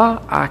Dios los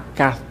va a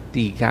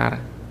castigar.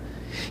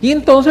 Y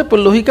entonces,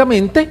 pues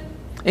lógicamente,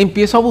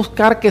 empiezo a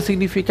buscar qué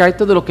significa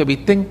esto de los que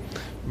visten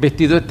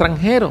vestido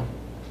extranjero.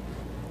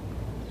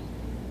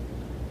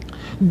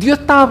 Dios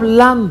está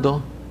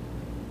hablando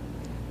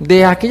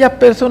de aquellas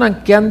personas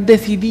que han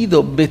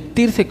decidido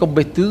vestirse con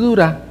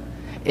vestiduras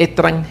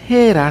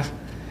extranjeras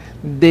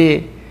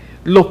de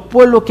los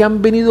pueblos que han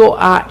venido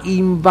a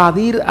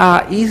invadir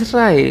a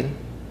Israel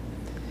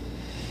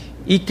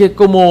y que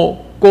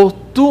como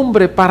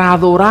costumbre para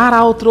adorar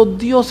a otros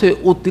dioses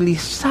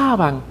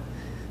utilizaban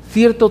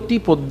cierto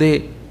tipo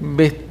de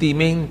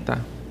vestimenta.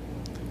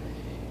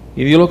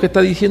 Y Dios lo que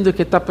está diciendo es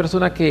que estas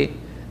personas que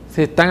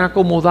se están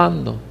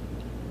acomodando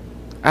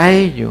a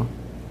ello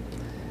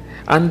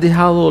han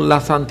dejado la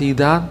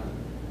santidad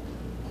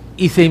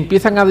y se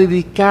empiezan a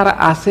dedicar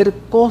a hacer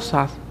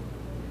cosas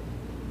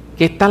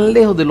que están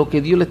lejos de lo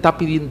que Dios le está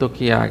pidiendo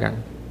que hagan.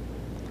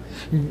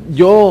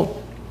 Yo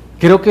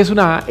creo que es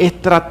una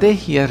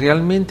estrategia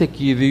realmente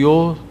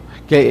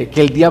que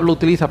el diablo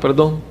utiliza,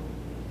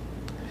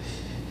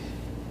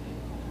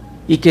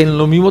 y que en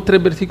los mismos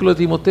 3 versículos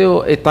de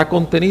Timoteo está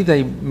contenida,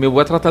 y me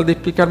voy a tratar de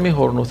explicar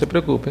mejor, no se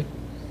preocupe.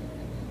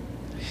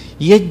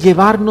 Y es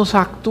llevarnos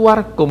a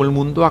actuar como el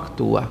mundo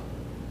actúa.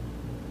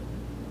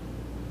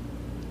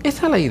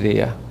 Esa es la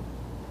idea.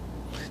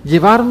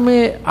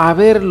 Llevarme a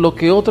ver lo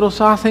que otros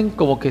hacen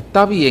como que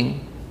está bien.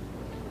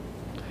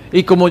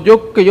 Y como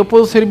que yo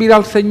puedo servir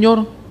al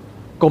Señor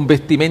con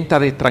vestimenta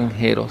de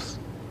extranjeros.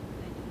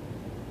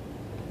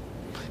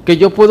 Que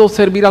yo puedo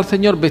servir al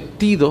Señor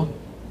vestido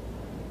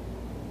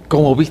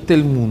como viste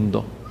el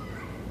mundo.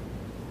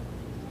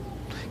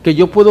 Que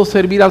yo puedo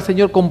servir al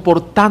Señor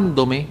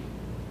comportándome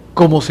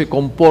como se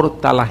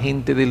comporta la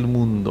gente del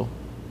mundo.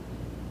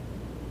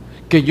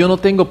 Que yo no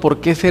tengo por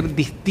qué ser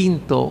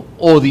distinto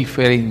o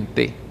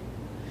diferente.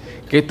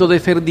 Que esto de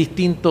ser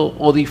distinto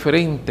o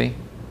diferente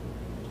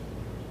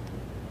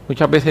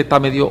muchas veces está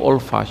medio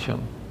old fashion.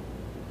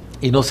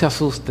 Y no se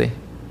asuste,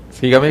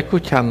 sígame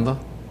escuchando.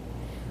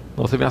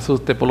 No se me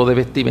asuste por lo de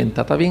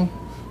vestimenta, ¿está bien?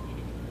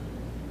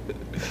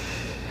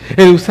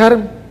 El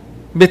usar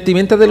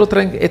vestimenta de los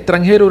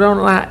extranjeros era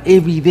una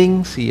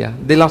evidencia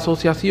de la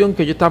asociación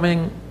que ellos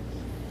estaban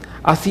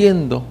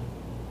haciendo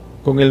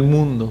con el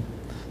mundo.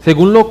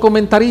 Según los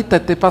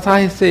comentaristas, este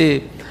pasaje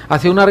se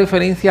hacía una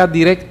referencia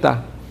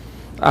directa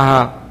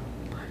a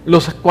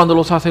cuando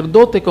los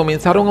sacerdotes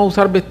comenzaron a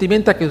usar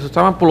vestimentas que se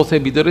usaban por los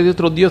servidores de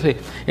otros dioses.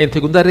 En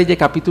 2 Reyes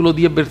capítulo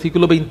 10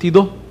 versículo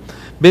 22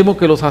 vemos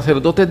que los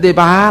sacerdotes de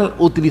Baal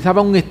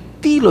utilizaban un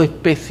estilo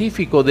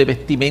específico de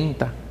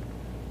vestimenta.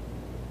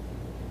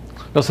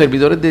 Los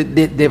servidores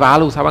de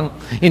Baal usaban.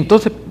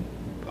 Entonces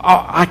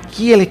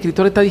aquí el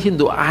escritor está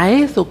diciendo a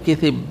eso que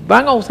se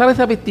van a usar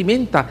esa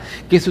vestimenta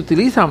que se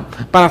utilizan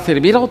para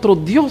servir a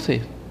otros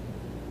dioses.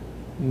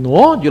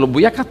 No, yo los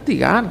voy a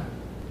castigar.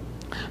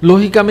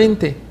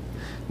 Lógicamente,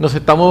 nos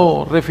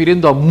estamos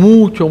refiriendo a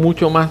mucho,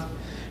 mucho más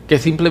que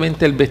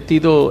simplemente el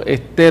vestido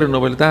externo,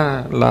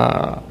 ¿verdad?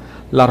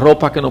 La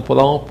ropa que nos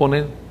podamos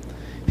poner,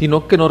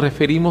 sino que nos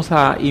referimos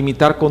a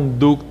imitar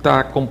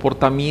conducta,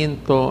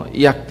 comportamiento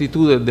y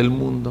actitudes del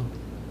mundo.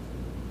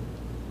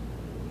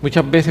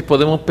 Muchas veces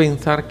podemos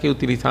pensar que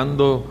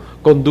utilizando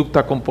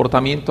conducta,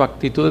 comportamiento,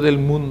 actitudes del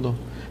mundo,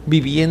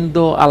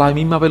 viviendo a la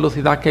misma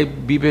velocidad que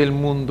vive el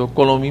mundo,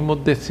 con los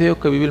mismos deseos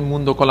que vive el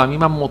mundo, con las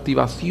mismas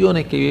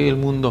motivaciones que vive el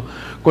mundo,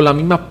 con las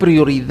mismas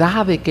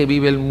prioridades que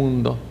vive el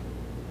mundo.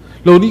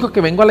 Lo único es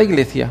que vengo a la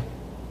iglesia,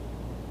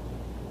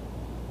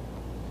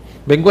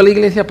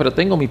 pero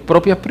tengo mis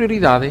propias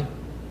prioridades.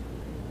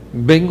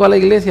 Vengo a la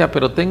iglesia,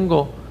 pero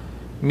tengo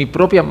mi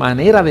propia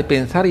manera de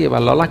pensar y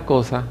evaluar las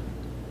cosas.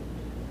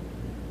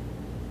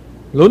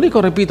 Lo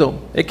único, repito,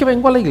 es que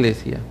vengo a la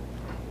iglesia.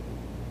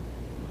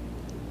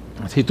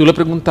 Si tú le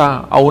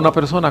preguntas a una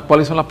persona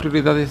cuáles son las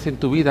prioridades en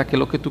tu vida, qué es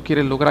lo que tú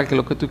quieres lograr, qué es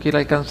lo que tú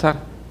quieres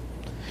alcanzar,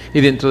 y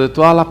dentro de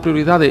todas las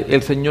prioridades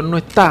el Señor no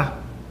está,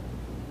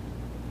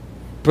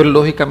 pero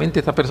lógicamente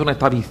esta persona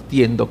está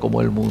vistiendo como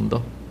el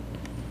mundo.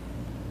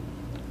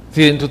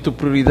 Si dentro de tus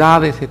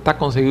prioridades está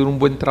conseguir un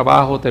buen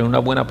trabajo, tener una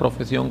buena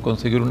profesión,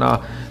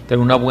 tener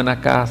una buena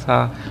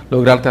casa,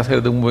 lograrte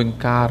hacer de un buen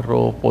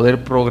carro,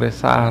 poder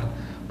progresar,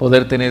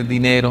 poder tener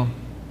dinero,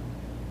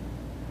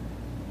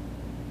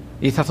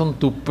 esas son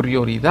tus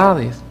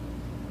prioridades,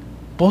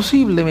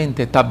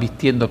 posiblemente estás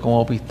vistiendo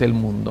como viste el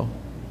mundo.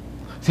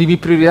 Si mis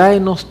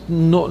prioridades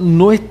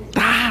no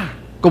está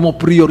como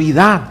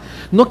prioridad,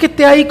 no que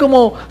esté ahí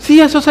como, sí,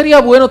 eso sería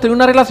bueno, tener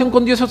una relación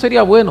con Dios, eso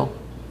sería bueno.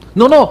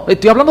 No,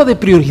 estoy hablando de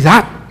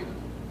prioridad.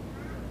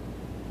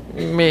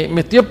 ¿Me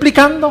estoy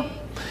explicando?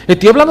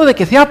 Estoy hablando de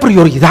que sea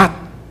prioridad.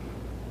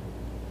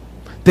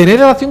 Tener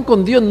relación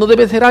con Dios no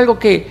debe ser algo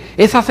que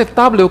es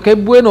aceptable o que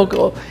es bueno.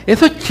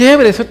 Eso es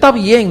chévere, eso está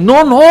bien.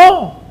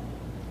 No.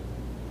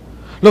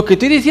 Lo que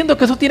estoy diciendo es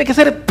que eso tiene que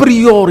ser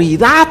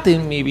prioridad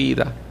en mi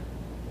vida.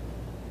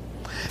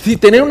 Si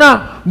tener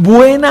una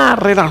buena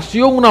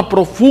relación, una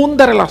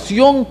profunda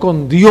relación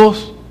con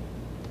Dios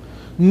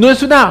no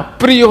es una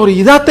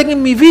prioridad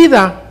en mi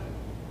vida,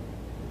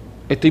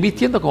 estoy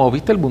vistiendo como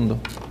viste el mundo.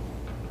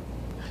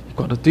 Y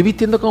cuando estoy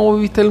vistiendo como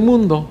viste el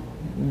mundo,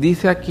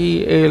 dice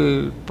aquí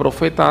el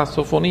profeta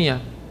Sofonías,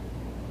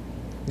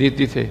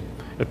 dice,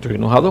 estoy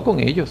enojado con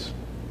ellos,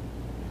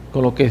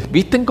 con los que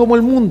visten como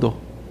el mundo,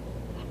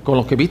 con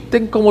los que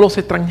visten como los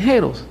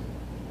extranjeros.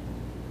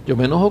 Yo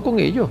me enojo con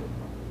ellos.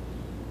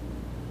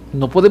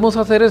 No podemos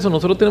hacer eso.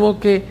 Nosotros tenemos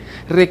que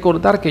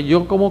recordar que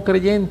yo como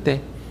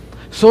creyente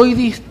soy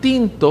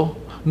distinto,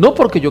 no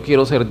porque yo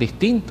quiero ser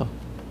distinto.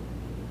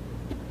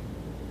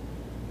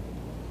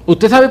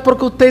 ¿Usted sabe por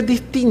qué usted es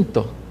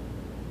distinto?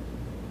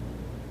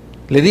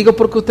 Le digo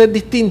por qué usted es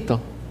distinto.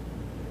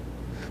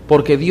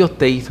 Porque Dios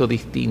te hizo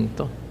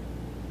distinto.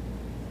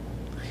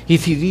 Y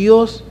si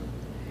Dios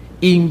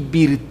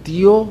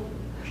invirtió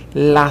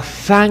la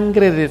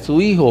sangre de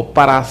su Hijo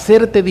para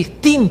hacerte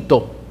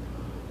distinto,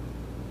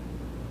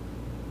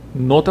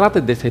 no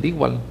trates de ser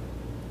igual.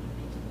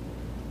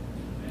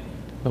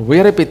 Lo voy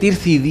a repetir,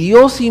 si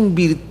Dios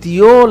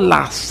invirtió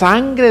la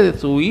sangre de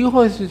su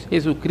Hijo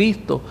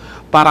Jesucristo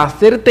para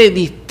hacerte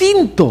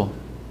distinto,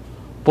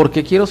 ¿por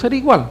qué quiero ser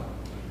igual?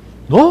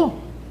 No.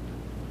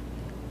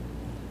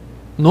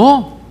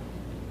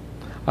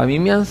 A mí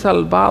me han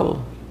salvado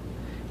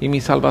y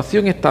mi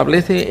salvación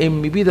establece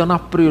en mi vida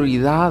unas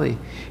prioridades,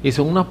 y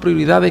son unas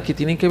prioridades que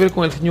tienen que ver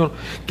con el Señor.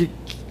 Que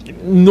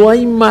no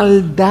hay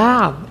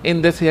maldad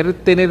en desear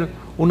tener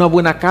una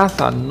buena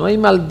casa, no hay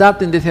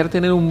maldad en desear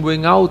tener un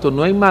buen auto,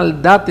 no hay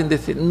maldad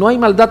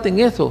en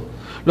eso.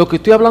 Lo que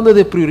estoy hablando es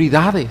de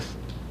prioridades.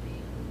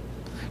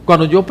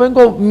 Cuando yo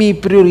pongo mi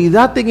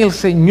prioridad en el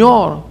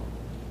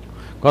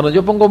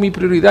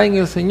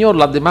Señor,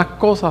 las demás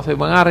cosas se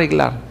van a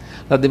arreglar,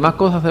 las demás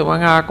cosas se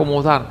van a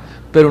acomodar,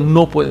 pero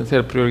no pueden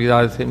ser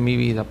prioridades en mi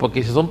vida,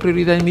 porque si son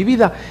prioridades en mi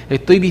vida,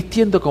 estoy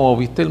vistiendo como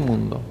viste el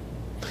mundo.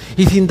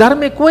 Y sin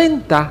darme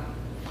cuenta,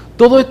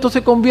 todo esto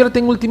se convierte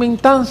en última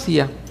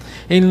instancia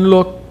en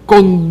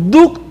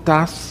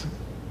conductas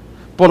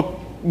por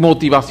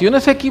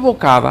motivaciones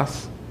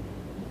equivocadas,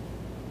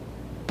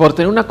 por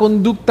tener una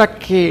conducta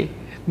que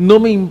no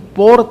me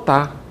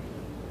importa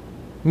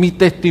mi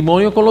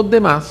testimonio con los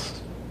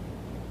demás,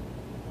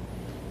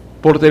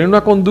 por tener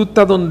una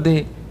conducta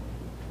donde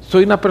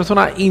soy una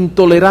persona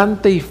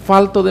intolerante y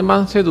falto de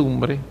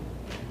mansedumbre,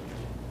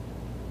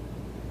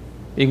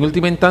 en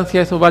última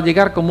instancia eso va a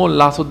llegar como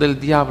lazos del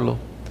diablo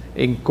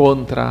en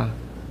contra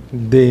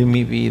de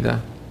mi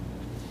vida.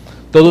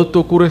 Todo esto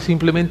ocurre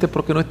simplemente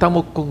porque no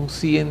estamos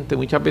conscientes,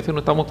 muchas veces no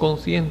estamos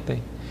conscientes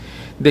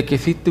de que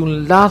existe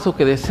un lazo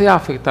que desea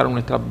afectar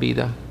nuestras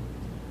vidas.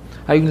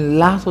 Hay un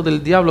lazo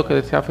del diablo que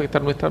desea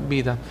afectar nuestras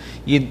vidas.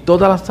 Y en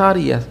todas las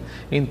áreas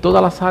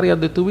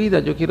de tu vida,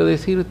 yo quiero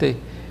decirte,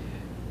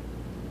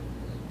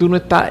 tú no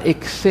estás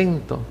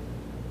exento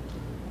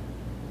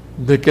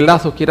de que el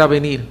lazo quiera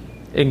venir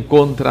en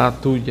contra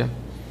tuya.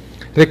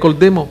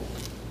 Recordemos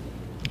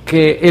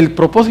que el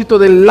propósito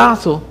del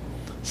lazo,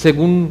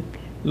 según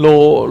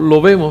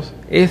lo vemos,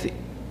 es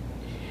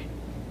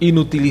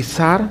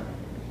inutilizar,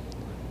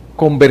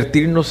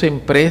 convertirnos en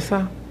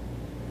presa,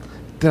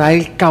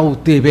 traer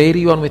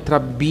cautiverio a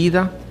nuestras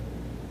vidas,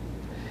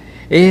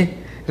 es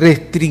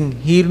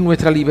restringir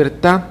nuestra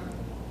libertad.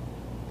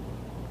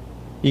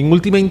 Y en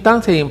última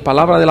instancia, y en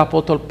palabra del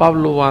apóstol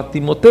Pablo a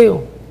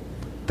Timoteo,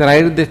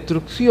 traer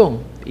destrucción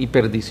y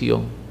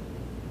perdición.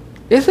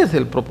 Ese es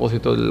el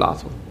propósito del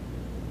lazo.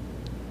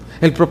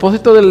 El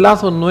propósito del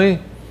lazo no es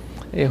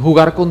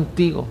jugar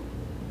contigo,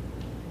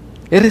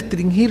 es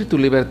restringir tu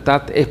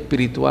libertad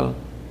espiritual,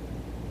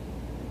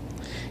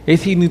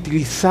 es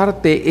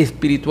inutilizarte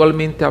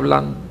espiritualmente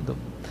hablando,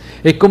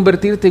 es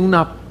convertirte en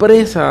una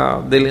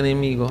presa del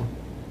enemigo,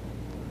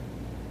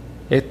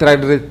 es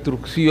traer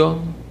destrucción,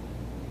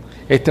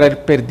 es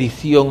traer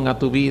perdición a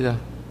tu vida,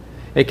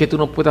 es que tú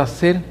no puedas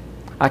ser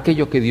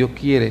aquello que Dios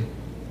quiere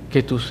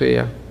que tú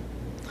seas.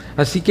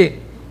 Así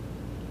que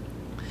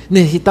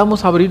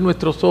necesitamos abrir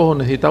nuestros ojos,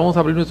 necesitamos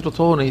abrir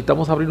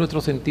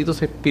nuestros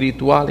sentidos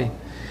espirituales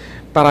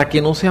para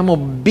que no seamos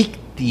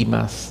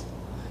víctimas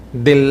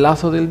del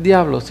lazo del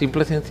diablo,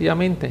 simple y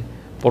sencillamente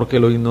porque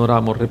lo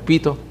ignoramos.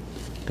 Repito,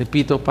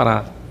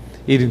 para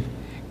ir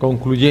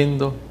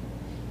concluyendo,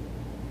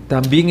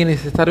 también es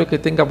necesario que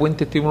tenga buen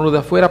testimonio de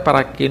afuera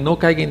para que no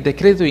caiga en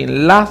decreto y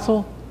en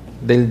lazo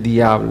del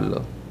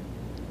diablo.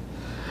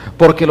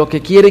 Porque los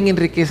que quieren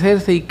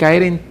enriquecerse y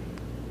caen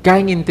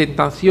en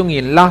tentación y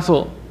en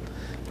lazo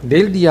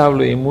del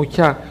diablo y en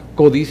mucha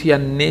codicia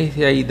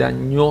necia y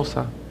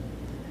dañosa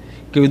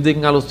que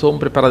hunden a los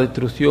hombres para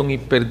destrucción y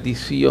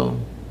perdición.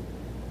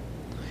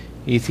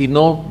 Y si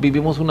no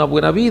vivimos una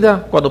buena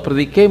vida, cuando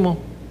prediquemos,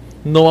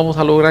 no vamos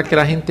a lograr que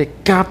la gente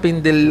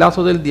escapen del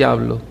lazo del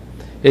diablo,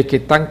 el que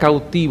están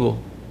cautivos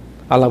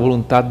a la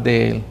voluntad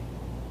de él.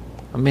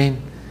 Amén.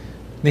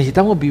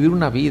 Necesitamos vivir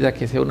una vida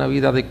que sea una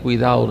vida de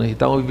cuidado,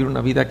 necesitamos vivir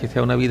una vida que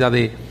sea una vida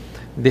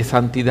de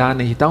santidad,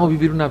 necesitamos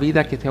vivir una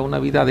vida que sea una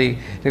vida de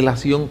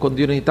relación con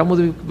Dios, necesitamos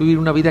vivir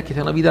una vida que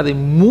sea una vida de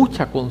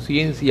mucha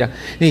conciencia,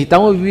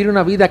 necesitamos vivir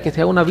una vida que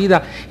sea una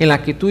vida en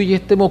la que tú y yo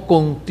estemos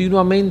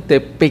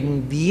continuamente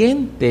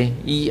pendientes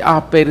y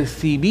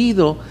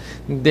apercibidos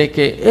de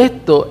que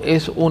esto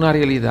es una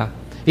realidad.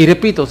 Y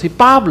repito, si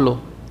Pablo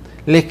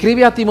le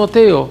escribe a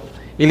Timoteo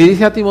y le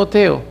dice a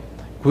Timoteo,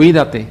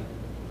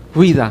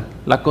 cuida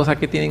las cosas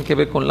que tienen que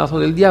ver con lazo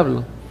del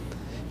diablo,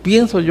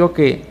 pienso yo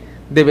que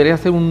debería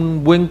ser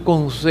un buen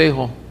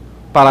consejo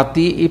para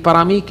ti y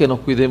para mí que nos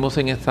cuidemos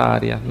en esa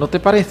área. ¿No te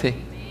parece?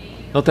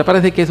 ¿No te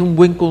parece que es un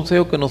buen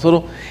consejo que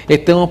nosotros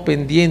estemos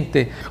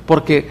pendientes?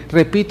 Porque,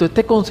 repito,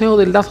 este consejo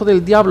del lazo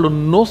del diablo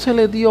no se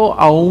le dio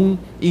a un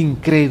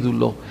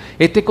incrédulo.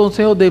 Este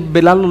consejo de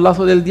velar los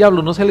lazos del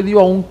diablo no se le dio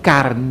a un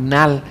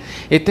carnal.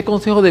 Este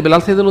consejo de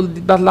velarse de los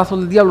lazos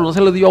del diablo no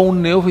se le dio a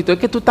un neófito. Es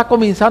que tú estás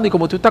comenzando y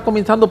como tú estás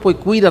comenzando, pues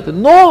cuídate.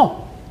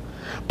 ¡No!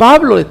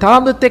 Pablo le está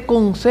dando este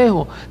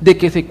consejo de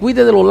que se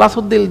cuide de los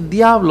lazos del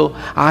diablo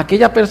a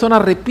aquella persona,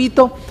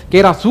 repito, que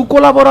era su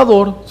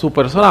colaborador, su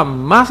persona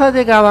más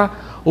allegada,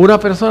 una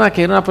persona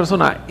que era una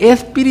persona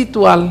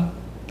espiritual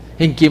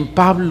en quien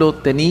Pablo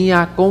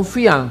tenía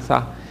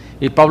confianza.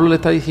 Y Pablo le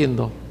está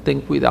diciendo,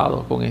 ten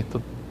cuidado con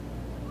esto.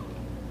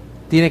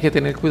 Tienes que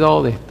tener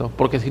cuidado de esto,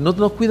 porque si no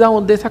nos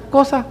cuidamos de esas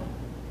cosas,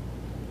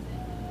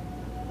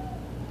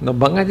 nos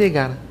van a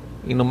llegar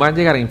y nos van a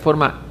llegar en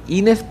forma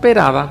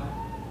inesperada.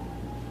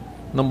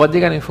 Nos va a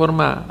llegar en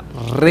forma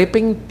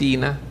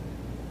repentina,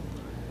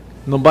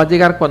 nos va a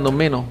llegar cuando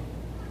menos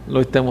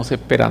lo estemos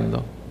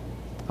esperando.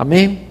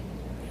 Amén.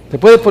 Te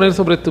puedes poner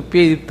sobre tus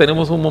pies y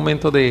tenemos un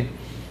momento de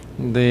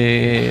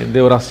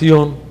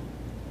oración.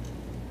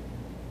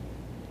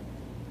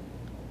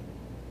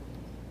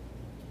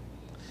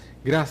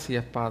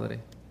 Gracias, Padre.